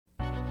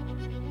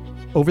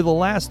Over the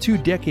last 2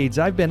 decades,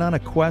 I've been on a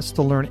quest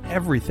to learn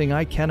everything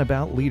I can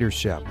about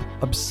leadership,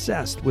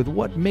 obsessed with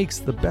what makes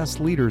the best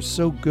leaders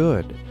so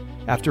good.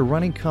 After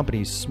running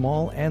companies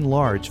small and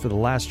large for the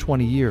last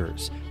 20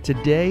 years,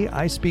 today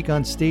I speak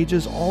on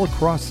stages all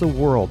across the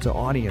world to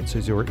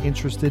audiences who are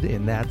interested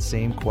in that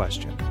same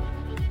question.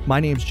 My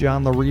name's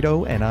John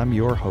Laurito, and I'm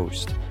your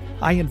host.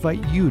 I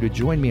invite you to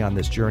join me on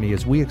this journey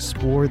as we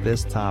explore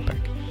this topic.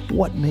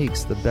 What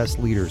makes the best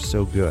leaders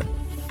so good?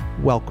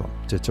 Welcome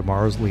to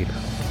Tomorrow's Leader.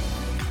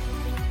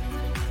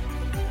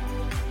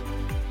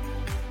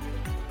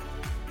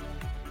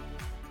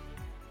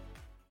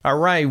 All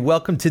right,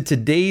 welcome to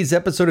today's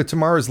episode of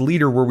Tomorrow's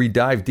Leader, where we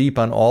dive deep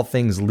on all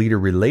things leader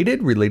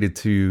related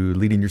to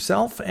leading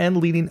yourself and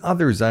leading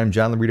others. I'm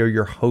John Laurito,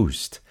 your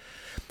host.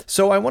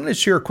 So I wanted to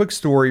share a quick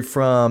story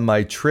from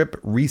my trip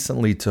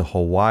recently to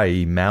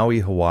Hawaii, Maui,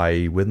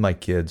 Hawaii, with my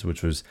kids,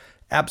 which was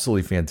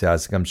absolutely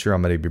fantastic. I'm sure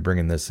I'm going to be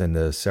bringing this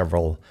into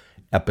several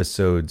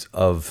episodes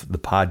of the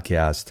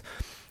podcast.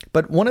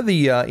 But one of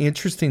the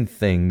interesting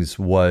things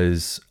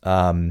was,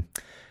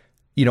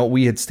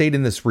 we had stayed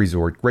in this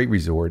resort, great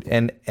resort.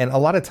 And a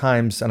lot of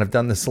times, and I've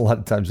done this a lot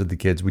of times with the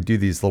kids, we do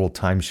these little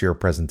timeshare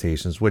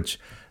presentations, which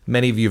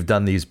many of you have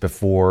done these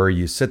before.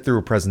 You sit through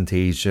a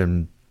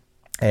presentation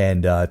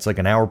and it's like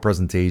an hour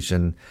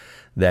presentation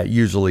that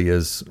usually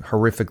is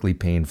horrifically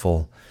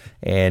painful.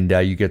 And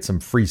you get some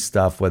free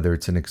stuff, whether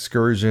it's an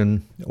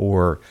excursion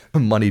or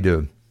money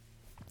to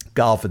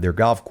golf at their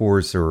golf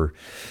course or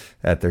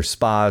at their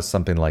spa,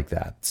 something like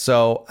that.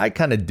 So I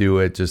kind of do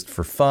it just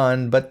for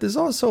fun, but there's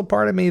also a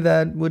part of me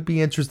that would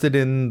be interested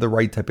in the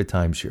right type of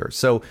timeshare.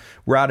 So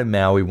we're out in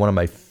Maui, one of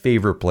my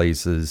favorite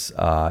places,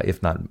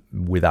 if not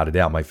without a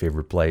doubt, my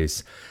favorite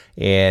place.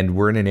 And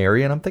we're in an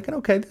area and I'm thinking,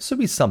 okay, this would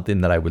be something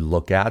that I would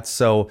look at.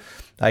 So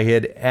I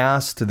had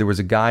asked, there was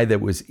a guy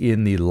that was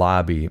in the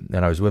lobby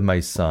and I was with my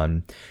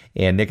son,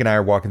 and Nick and I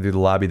are walking through the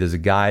lobby. There's a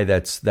guy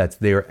that's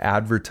there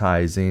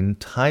advertising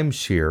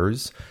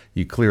timeshares.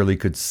 You clearly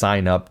could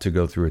sign up to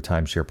go through a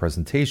timeshare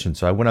presentation.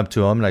 So I went up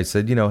to him and I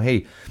said,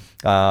 hey,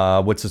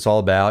 what's this all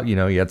about?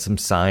 He had some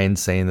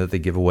signs saying that they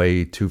give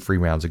away 2 free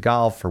rounds of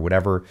golf or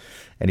whatever.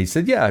 And he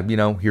said, yeah,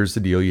 here's the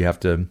deal. You have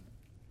to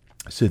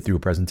sit through a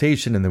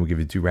presentation and then we'll give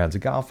you 2 rounds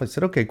of golf. I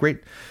said, okay,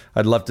 great.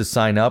 I'd love to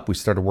sign up. We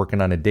started working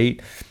on a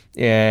date.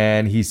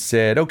 And he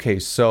said, okay,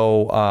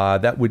 so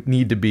that would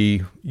need to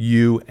be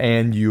you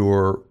and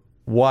your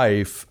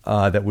wife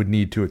that would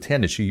need to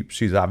attend.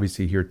 She's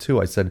obviously here too.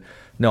 I said,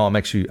 no,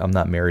 I'm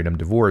not married. I'm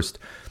divorced.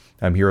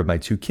 I'm here with my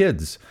 2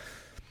 kids.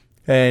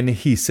 And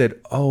he said,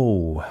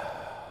 oh,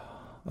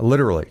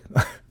 literally,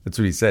 that's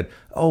what he said.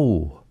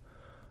 Oh,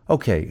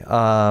 okay.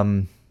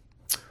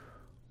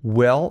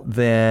 Well,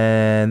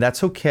 then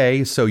that's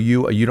okay. So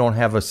you don't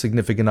have a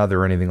significant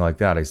other or anything like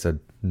that? I said,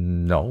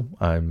 no,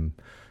 I'm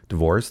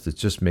divorced. It's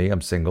just me.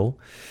 I'm single.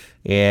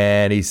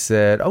 And he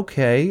said,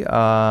 okay,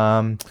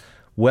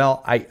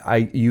 well,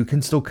 you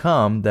can still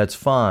come. That's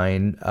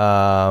fine.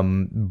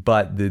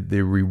 But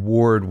the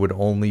reward would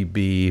only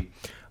be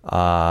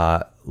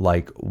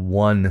like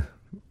 1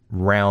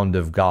 round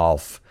of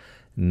golf,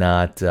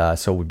 not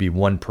so it would be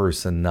 1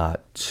 person,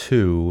 not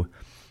 2.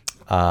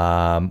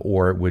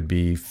 Or it would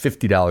be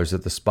 $50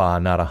 at the spa,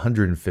 not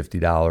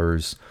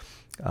 $150,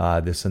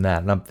 this and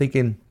that. And I'm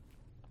thinking,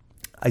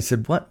 I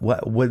said, what,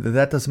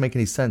 that doesn't make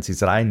any sense. He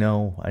said, I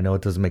know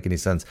it doesn't make any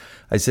sense.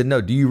 I said,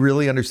 no, do you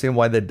really understand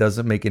why that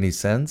doesn't make any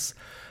sense?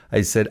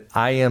 I said,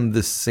 I am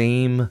the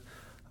same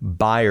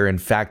buyer. In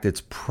fact,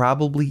 it's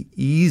probably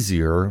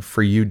easier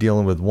for you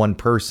dealing with 1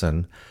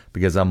 person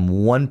because I'm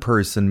 1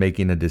 person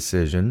making a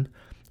decision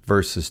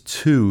versus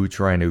 2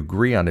 trying to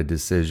agree on a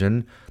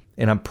decision.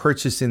 And I'm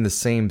purchasing the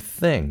same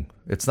thing.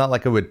 It's not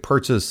like I would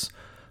purchase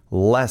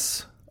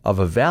less of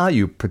a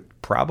value.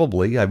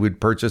 Probably I would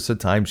purchase a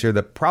timeshare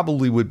that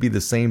probably would be the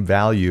same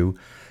value,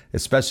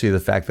 especially the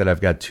fact that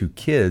I've got 2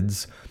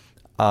 kids.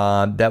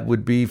 That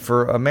would be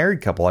for a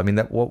married couple. I mean,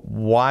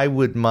 why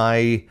would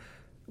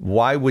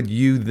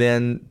you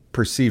then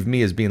perceive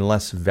me as being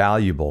less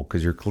valuable?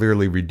 Because you're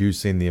clearly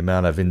reducing the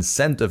amount of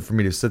incentive for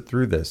me to sit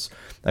through this.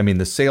 I mean,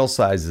 the sale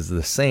size is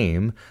the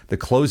same. The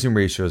closing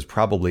ratio is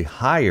probably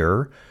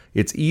higher.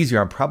 It's easier.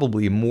 I'm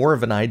probably more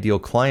of an ideal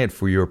client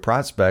for your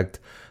prospect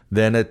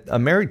than a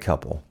married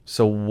couple.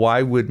 So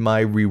why would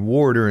my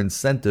reward or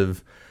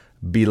incentive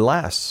be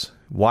less?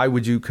 Why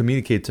would you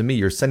communicate to me?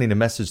 You're sending a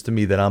message to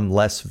me that I'm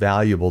less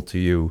valuable to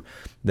you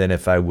than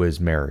if I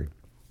was married.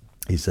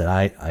 He said,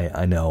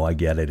 I know, I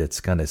get it. It's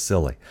kind of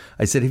silly.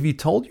 I said, have you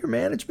told your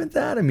management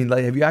that? I mean,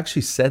 like, have you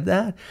actually said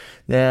that?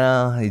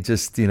 No,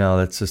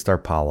 that's just our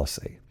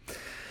policy.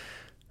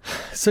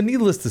 So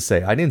needless to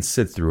say, I didn't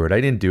sit through it.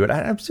 I didn't do it.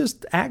 I was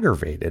just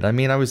aggravated. I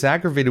mean, I was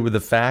aggravated with the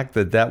fact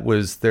that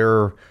was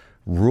their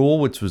rule,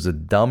 which was a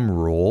dumb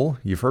rule.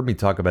 You've heard me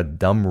talk about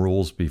dumb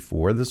rules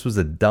before. This was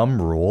a dumb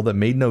rule that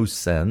made no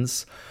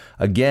sense.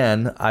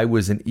 Again, I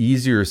was an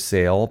easier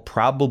sale,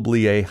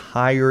 probably a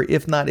higher,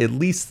 if not at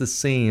least the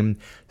same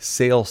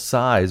sale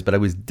size, but I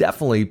was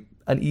definitely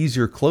an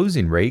easier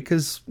closing rate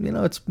because,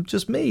 it's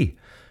just me.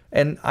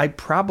 And I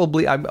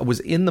was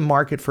in the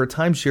market for a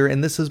timeshare,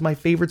 and this is my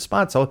favorite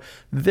spot. So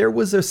there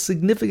was a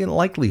significant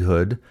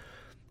likelihood,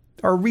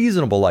 or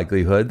reasonable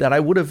likelihood, that I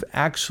would have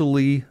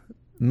actually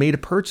made a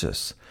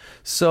purchase.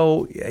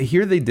 So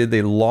here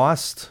they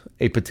lost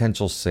a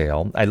potential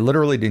sale. I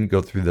literally didn't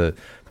go through the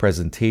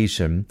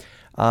presentation.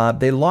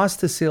 They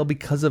lost the sale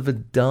because of a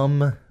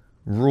dumb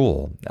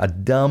rule, a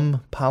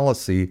dumb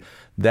policy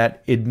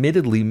that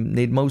admittedly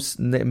made no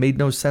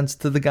sense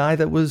to the guy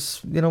that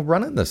was,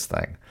 running this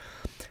thing.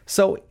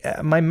 So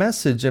my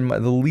message and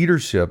the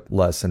leadership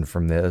lesson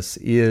from this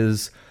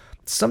is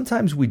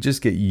sometimes we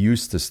just get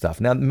used to stuff.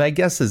 Now, my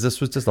guess is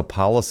this was just a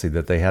policy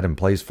that they had in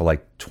place for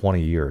like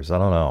 20 years. I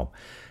don't know.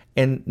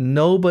 And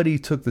nobody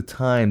took the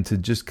time to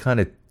just kind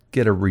of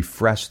get a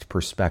refreshed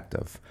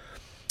perspective.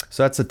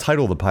 So that's the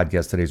title of the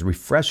podcast today, is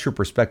Refresh Your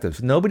Perspective.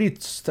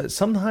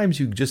 Sometimes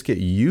you just get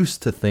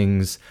used to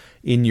things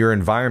in your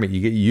environment.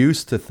 You get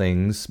used to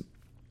things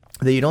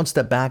that you don't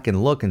step back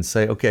and look and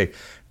say, okay,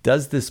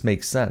 does this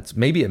make sense?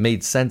 Maybe it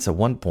made sense at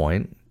one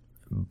point,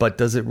 but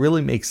does it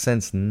really make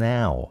sense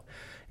now?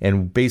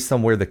 And based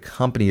on where the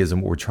company is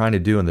and what we're trying to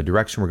do and the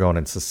direction we're going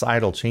and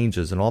societal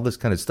changes and all this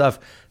kind of stuff,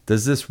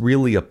 does this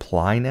really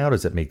apply now?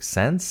 Does it make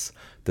sense?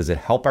 Does it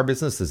help our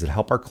business? Does it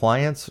help our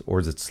clients?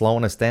 Or is it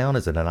slowing us down?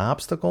 Is it an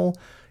obstacle?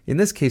 In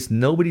this case,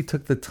 nobody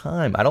took the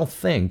time. I don't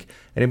think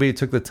anybody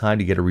took the time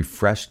to get a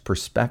refreshed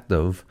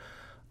perspective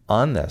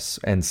on this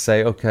and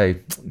say,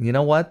 okay, you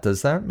know what?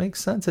 Does that make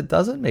sense? It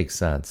doesn't make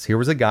sense. Here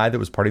was a guy that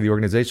was part of the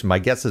organization. My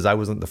guess is I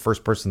wasn't the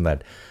first person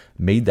that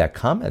made that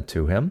comment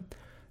to him.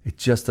 It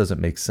just doesn't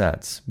make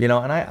sense. And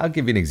I'll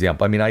give you an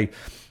example. I mean,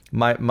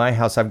 my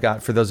house, I've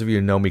got, for those of you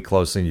who know me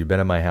closely and you've been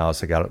in my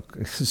house, I got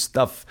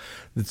stuff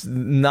that's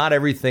not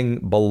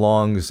everything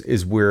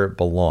is where it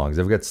belongs.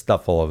 I've got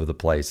stuff all over the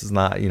place. It's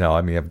not,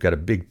 I've got a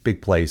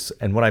big place.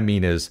 And what I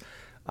mean is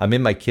I'm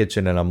in my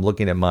kitchen and I'm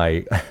looking at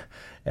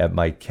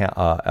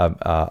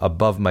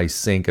above my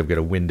sink. I've got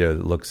a window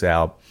that looks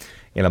out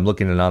and I'm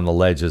looking, and on the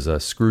ledge is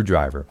a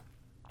screwdriver.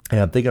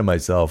 And I'm thinking to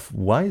myself,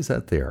 why is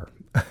that there?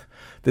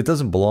 That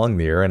doesn't belong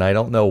there, and I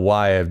don't know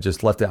why I've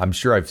just left it. I'm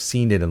sure I've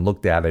seen it and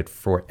looked at it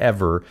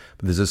forever,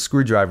 but there's a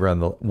screwdriver on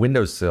the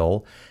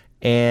windowsill,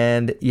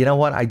 and you know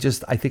what? I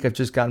think I've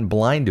just gotten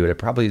blind to it. It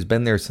probably has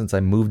been there since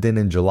I moved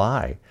in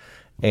July,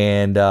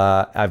 and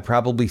I've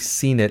probably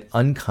seen it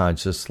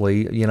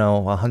unconsciously,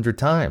 100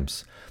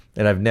 times.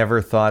 And I've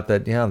never thought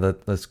that,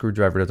 the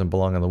screwdriver doesn't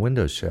belong on the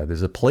window shed.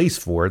 There's a place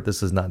for it.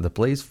 This is not the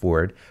place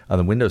for it on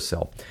the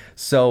windowsill.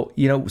 So,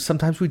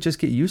 sometimes we just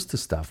get used to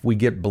stuff. We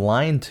get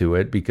blind to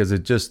it because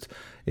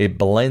it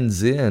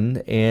blends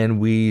in, and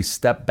we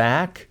step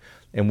back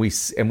and we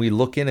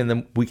look in, and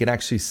then we can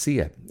actually see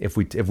it. If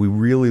we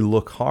really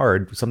look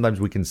hard, sometimes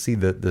we can see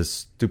the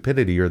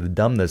stupidity or the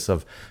dumbness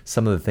of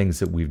some of the things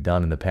that we've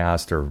done in the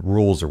past, or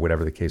rules, or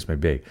whatever the case may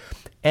be.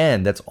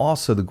 And that's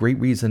also the great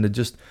reason to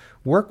just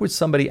work with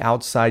somebody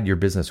outside your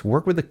business.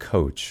 Work with a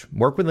coach.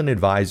 Work with an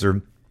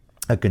advisor,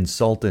 a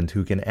consultant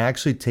who can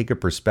actually take a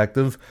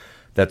perspective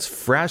that's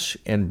fresh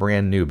and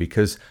brand new,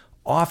 because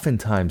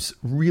oftentimes,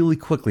 really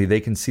quickly, they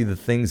can see the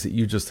things that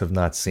you just have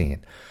not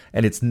seen.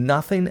 And it's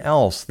nothing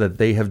else that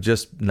they have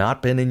just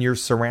not been in your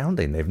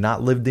surrounding. They've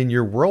not lived in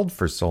your world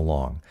for so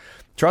long.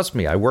 Trust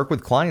me, I work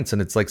with clients,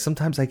 and it's like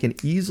sometimes I can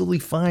easily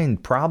find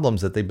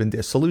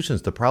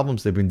solutions to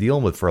problems they've been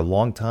dealing with for a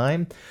long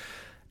time.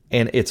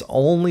 And it's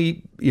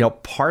only,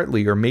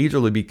 partly or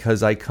majorly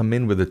because I come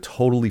in with a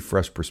totally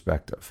fresh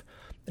perspective.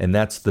 And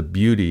that's the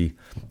beauty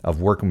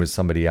of working with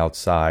somebody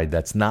outside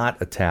that's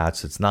not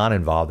attached, it's not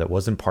involved, that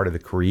wasn't part of the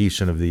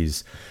creation of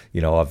these,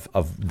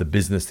 of the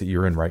business that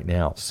you're in right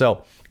now.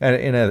 So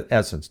in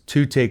essence,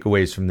 2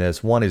 takeaways from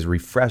this. One is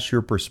refresh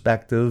your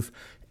perspective,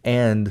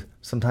 and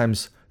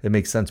sometimes it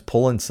makes sense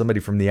pulling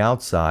somebody from the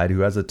outside who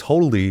has a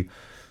totally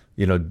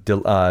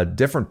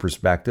different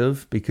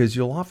perspective, because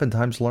you'll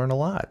oftentimes learn a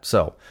lot.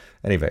 So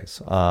anyways,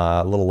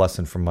 a little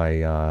lesson from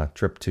my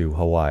trip to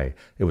Hawaii.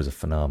 It was a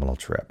phenomenal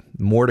trip.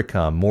 More to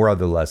come, more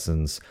other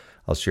lessons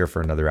I'll share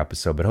for another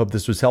episode, but hope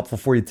this was helpful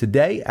for you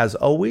today. As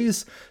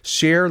always,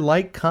 share,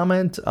 like,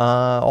 comment,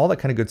 all that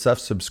kind of good stuff.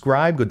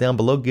 Subscribe, go down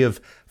below,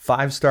 give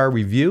 5-star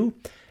review,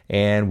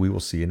 and we will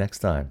see you next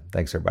time.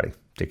 Thanks, everybody.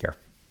 Take care.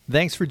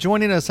 Thanks for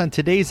joining us on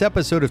today's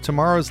episode of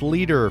Tomorrow's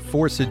Leader.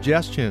 For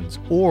suggestions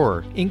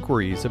or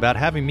inquiries about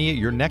having me at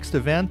your next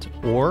event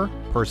or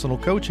personal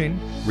coaching,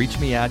 reach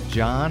me at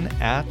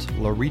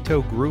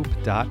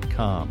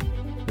john@lauritogroup.com.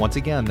 Once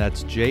again,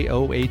 that's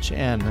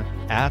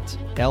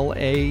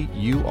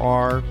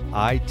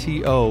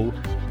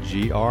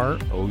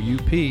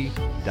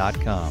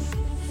JOHN@LAURITOGROUP.com.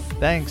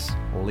 Thanks.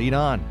 Lead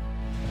on.